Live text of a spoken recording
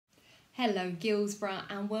Hello Guilsborough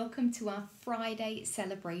and welcome to our Friday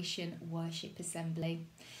celebration worship assembly.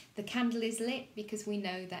 The candle is lit because we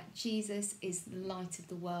know that Jesus is the light of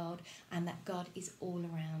the world and that God is all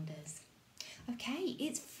around us. Okay,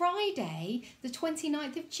 it's Friday the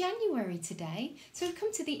 29th of January today, so we've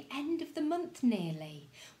come to the end of the month nearly.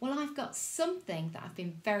 Well, I've got something that I've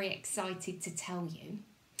been very excited to tell you.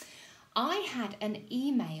 I had an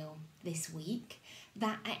email this week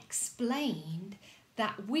that explained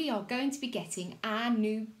that we are going to be getting our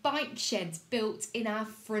new bike sheds built in our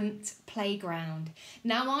front playground.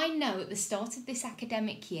 Now, I know at the start of this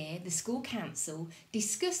academic year, the school council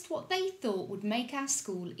discussed what they thought would make our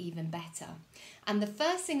school even better. And the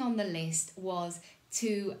first thing on the list was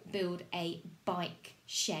to build a bike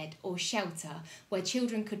shed or shelter where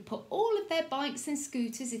children could put all of their bikes and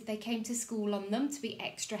scooters if they came to school on them to be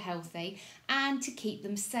extra healthy and to keep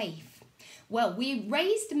them safe. Well, we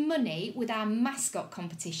raised money with our mascot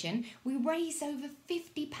competition. We raised over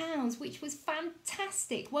 £50, which was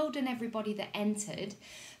fantastic. Well done everybody that entered.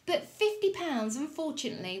 But £50,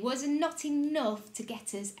 unfortunately, was not enough to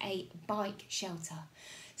get us a bike shelter.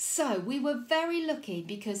 So we were very lucky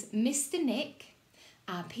because Mr. Nick,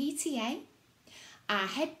 our PTA, our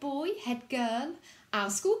head boy, head girl, our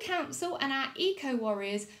school council and our eco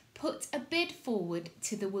warriors put a bid forward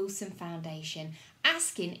to the Wilson Foundation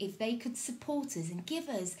asking if they could support us and give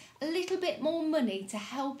us a little bit more money to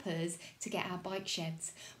help us to get our bike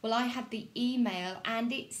sheds. Well, I had the email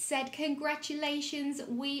and it said, congratulations,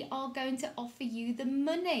 we are going to offer you the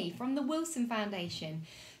money from the Wilson Foundation.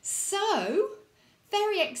 So,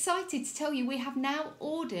 very excited to tell you we have now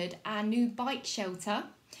ordered our new bike shelter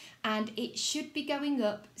and it should be going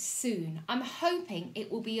up soon. I'm hoping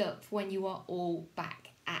it will be up when you are all back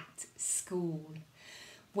at school.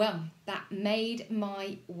 Well, that made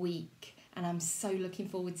my week and I'm so looking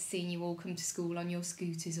forward to seeing you all come to school on your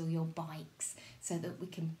scooters or your bikes so that we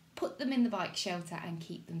can put them in the bike shelter and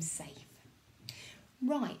keep them safe.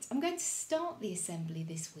 Right, I'm going to start the assembly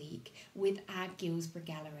this week with our Guilsborough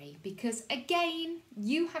Gallery because again,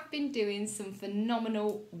 you have been doing some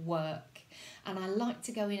phenomenal work and I like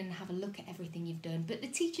to go in and have a look at everything you've done, but the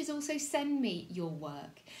teachers also send me your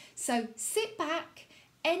work. So sit back,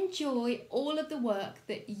 enjoy all of the work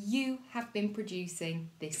that you have been producing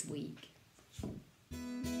this week.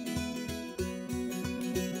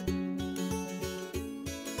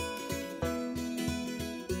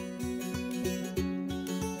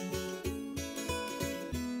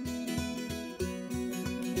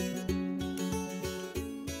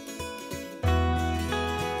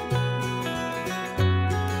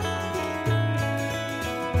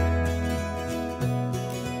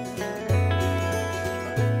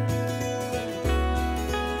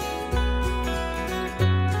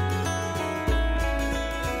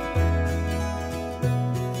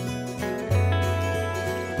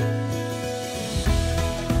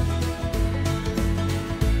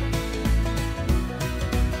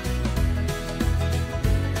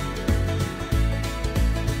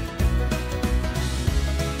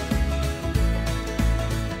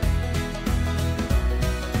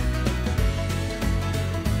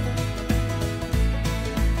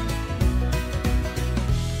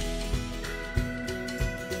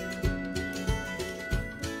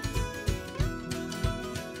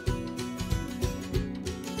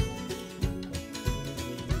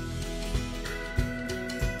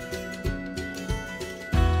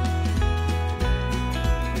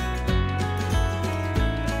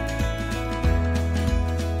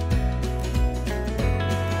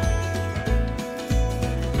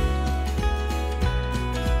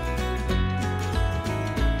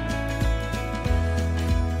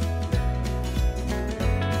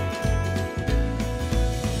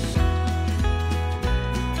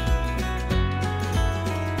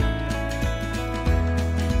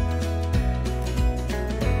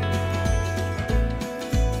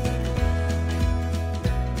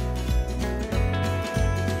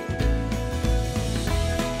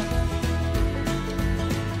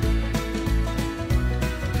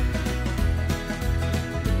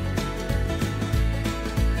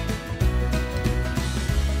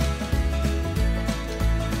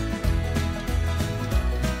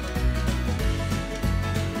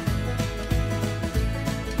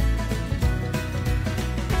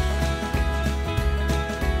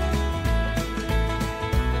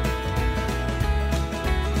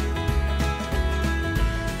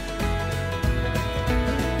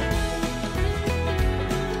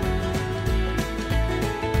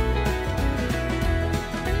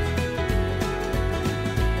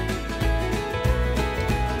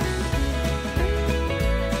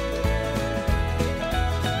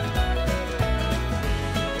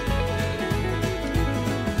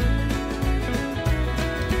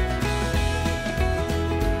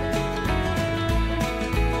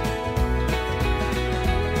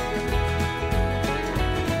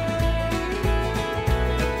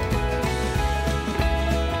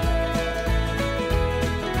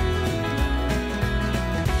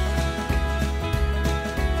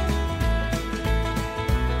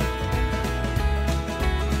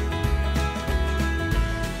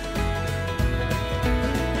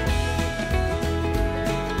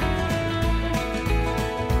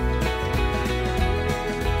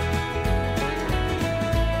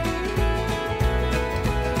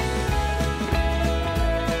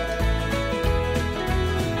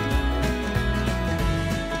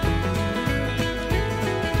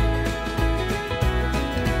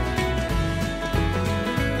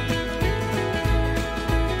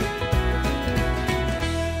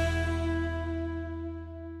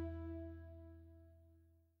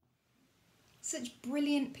 such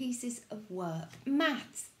brilliant pieces of work.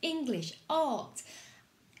 Maths, English, art,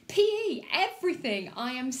 PE, everything.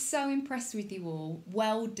 I am so impressed with you all.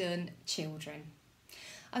 Well done, children.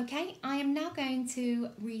 Okay, I am now going to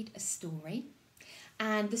read a story.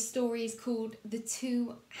 And the story is called The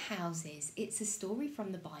Two Houses. It's a story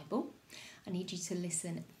from the Bible. I need you to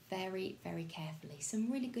listen very, very carefully. Some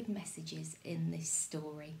really good messages in this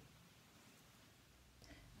story.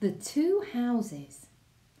 The Two Houses.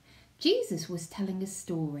 Jesus was telling a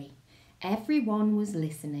story. Everyone was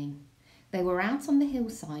listening. They were out on the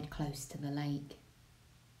hillside close to the lake.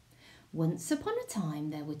 Once upon a time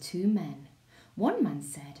there were two men. One man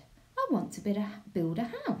said, "I want to build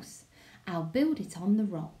a house. I'll build it on the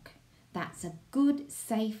rock. That's a good,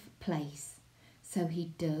 safe place." So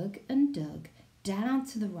he dug and dug down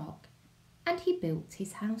to the rock, and he built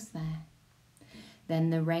his house there. Then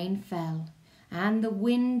the rain fell, and the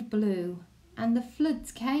wind blew, and the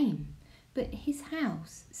floods came, but his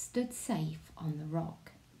house stood safe on the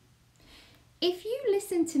rock. "If you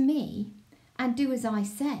listen to me and do as I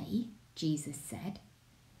say," Jesus said,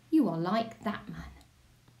 "you are like that man."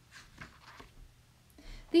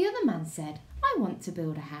 The other man said, "I want to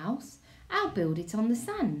build a house. I'll build it on the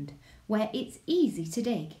sand, where it's easy to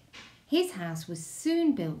dig." His house was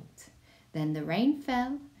soon built. Then the rain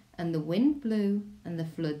fell, and the wind blew, and the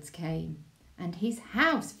floods came, and his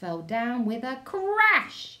house fell down with a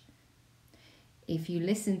crash. "If you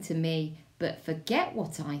listen to me, but forget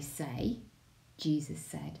what I say," Jesus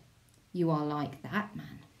said, "you are like that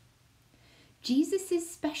man." Jesus'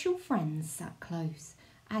 special friends sat close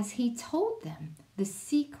as he told them the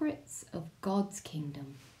secrets of God's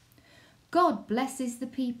kingdom. God blesses the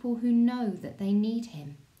people who know that they need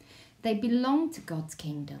him. They belong to God's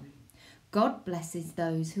kingdom. God blesses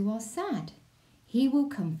those who are sad. He will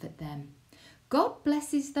comfort them. God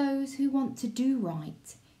blesses those who want to do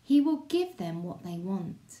right. He will give them what they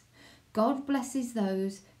want. God blesses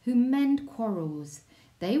those who mend quarrels.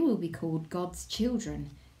 They will be called God's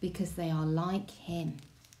children because they are like him.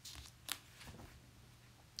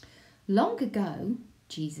 Long ago,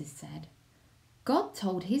 Jesus said, God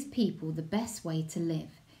told his people the best way to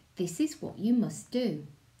live. This is what you must do.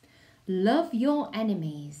 Love your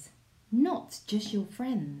enemies, not just your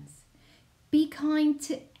friends. Be kind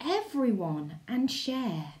to everyone and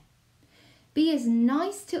share. Be as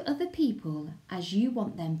nice to other people as you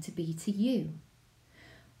want them to be to you.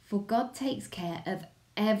 For God takes care of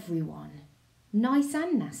everyone, nice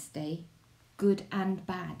and nasty, good and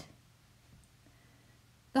bad.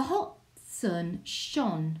 The hot sun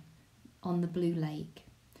shone on the blue lake.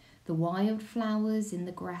 The wildflowers in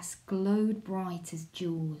the grass glowed bright as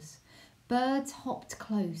jewels. Birds hopped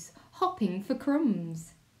close, hopping for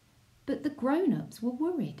crumbs. But the grown-ups were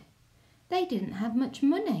worried. They didn't have much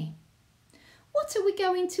money. "What are we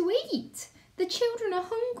going to eat? The children are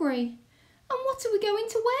hungry. And what are we going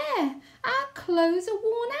to wear? Our clothes are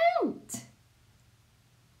worn out."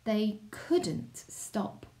 They couldn't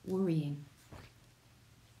stop worrying.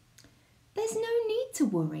 "There's no need to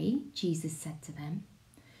worry," Jesus said to them.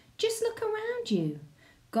 "Just look around you.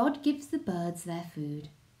 God gives the birds their food.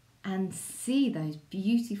 And see those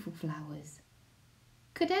beautiful flowers.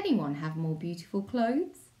 Could anyone have more beautiful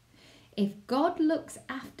clothes? If God looks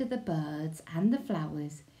after the birds and the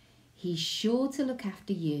flowers, he's sure to look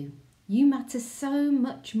after you. You matter so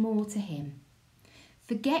much more to him.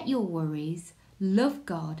 Forget your worries, love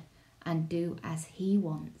God, and do as he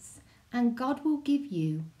wants. And God will give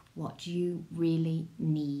you what you really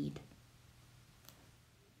need."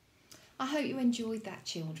 I hope you enjoyed that,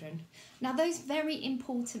 children. Now, those very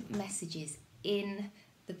important messages in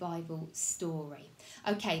the Bible story.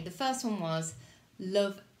 Okay, the first one was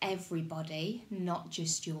love everybody, not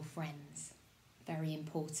just your friends. Very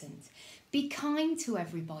important. Be kind to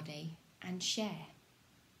everybody and share.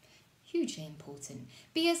 Hugely important.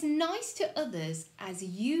 Be as nice to others as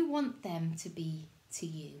you want them to be to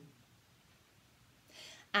you.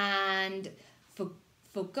 And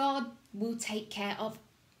for God will take care of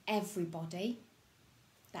everybody.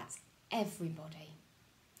 That's everybody.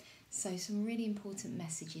 So some really important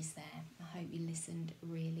messages there. I hope you listened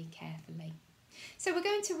really carefully. So we're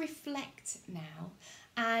going to reflect now.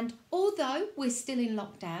 And although we're still in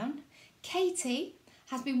lockdown, Katie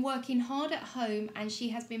has been working hard at home and she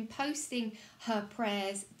has been posting her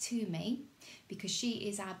prayers to me because she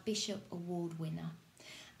is our Bishop Award winner.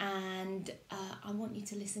 And I want you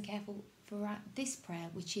to listen careful for this prayer,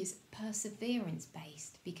 which is perseverance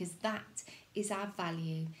based, because that is our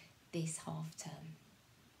value this half term.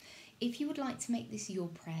 If you would like to make this your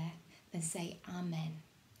prayer, then say Amen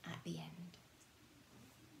at the end.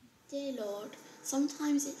 Dear Lord,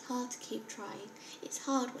 sometimes it's hard to keep trying. It's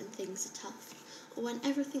hard when things are tough, or when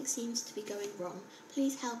everything seems to be going wrong.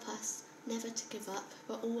 Please help us never to give up,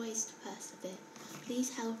 but always to persevere.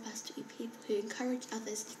 Please help us to be people who encourage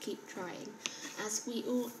others to keep trying, as we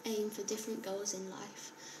all aim for different goals in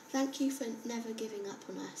life. Thank you for never giving up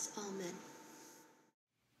on us. Amen.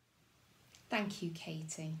 Thank you,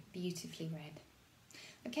 Katie. Beautifully read.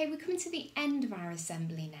 Okay, we're coming to the end of our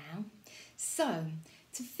assembly now. So,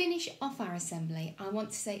 to finish off our assembly, I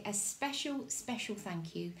want to say a special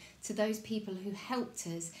thank you to those people who helped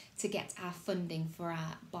us to get our funding for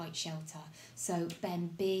our bike shelter. So Ben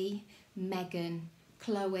B, Megan,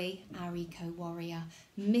 Chloe, our eco warrior,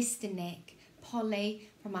 Mr. Nick, Polly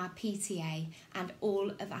from our PTA, and all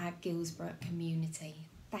of our Guilsborough community.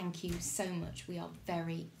 Thank you so much. We are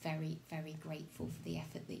very grateful for the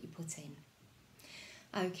effort that you put in.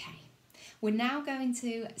 Okay, we're now going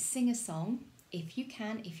to sing a song. If you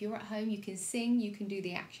can, if you're at home, you can sing, you can do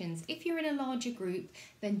the actions. If you're in a larger group,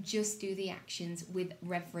 then just do the actions with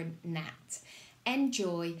Reverend Nat.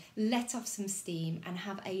 Enjoy, let off some steam, and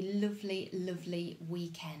have a lovely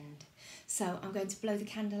weekend. So I'm going to blow the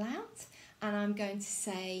candle out, and I'm going to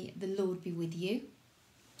say, the Lord be with you.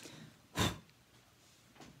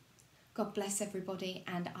 God bless everybody,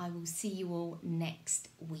 and I will see you all next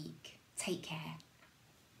week. Take care.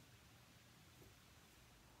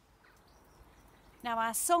 Now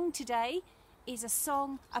our song today is a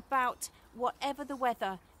song about whatever the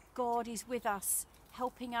weather, God is with us,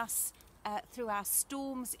 helping us through our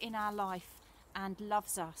storms in our life and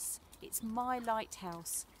loves us. It's My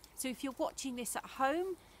Lighthouse. So if you're watching this at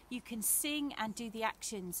home, you can sing and do the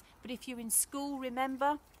actions. But if you're in school,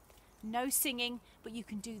 remember, no singing, but you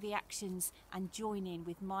can do the actions and join in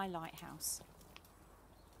with My Lighthouse.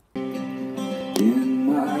 In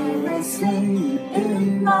my wrestling,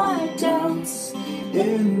 in my doubts,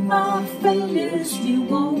 in my failures, you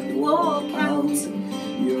won't walk out.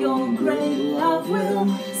 Your great love will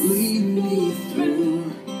lead me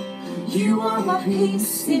through. You are my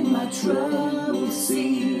peace in my troubled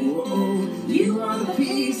sea. You are the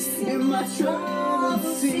peace in my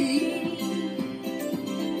troubled sea.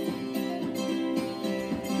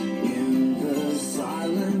 In the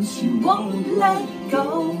silence, you won't let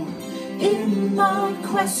go. In my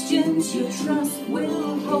questions, your trust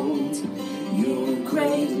will hold. Your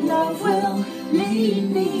great love will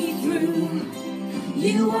lead me through.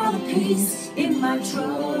 You are the peace in my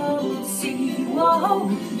troubled sea.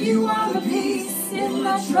 Whoa, you are the peace in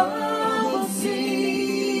my troubled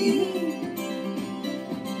sea.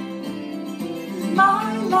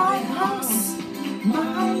 My lighthouse,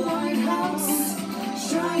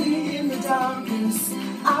 shining in the darkness,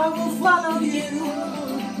 I will follow you.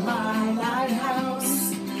 My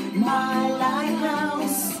lighthouse, I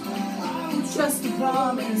will trust the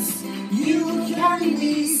promise. You will carry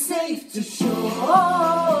me safe to shore,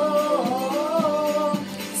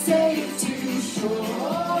 safe to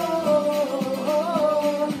shore,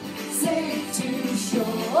 safe to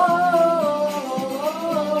shore,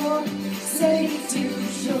 safe to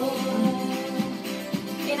shore.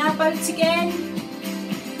 In our boat again.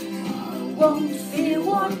 Won't fear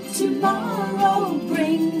what tomorrow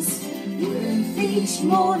brings. With each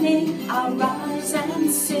morning I'll rise and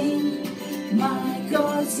sing. My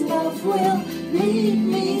God's love will lead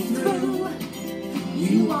me through.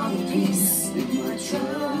 You are the peace in my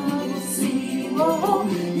troubled sea. Oh,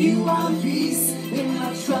 you are the peace in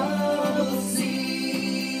my troubled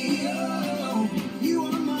sea. Oh, you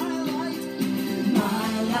are my light,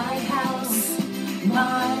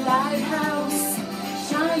 my lighthouse,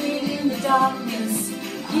 shining in the darkness.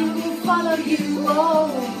 You will follow you. Oh,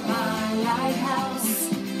 my lighthouse,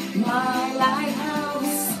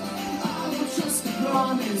 I will trust the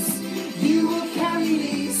promise. You will carry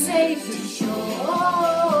me safe to shore,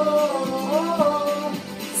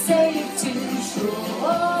 safe to shore.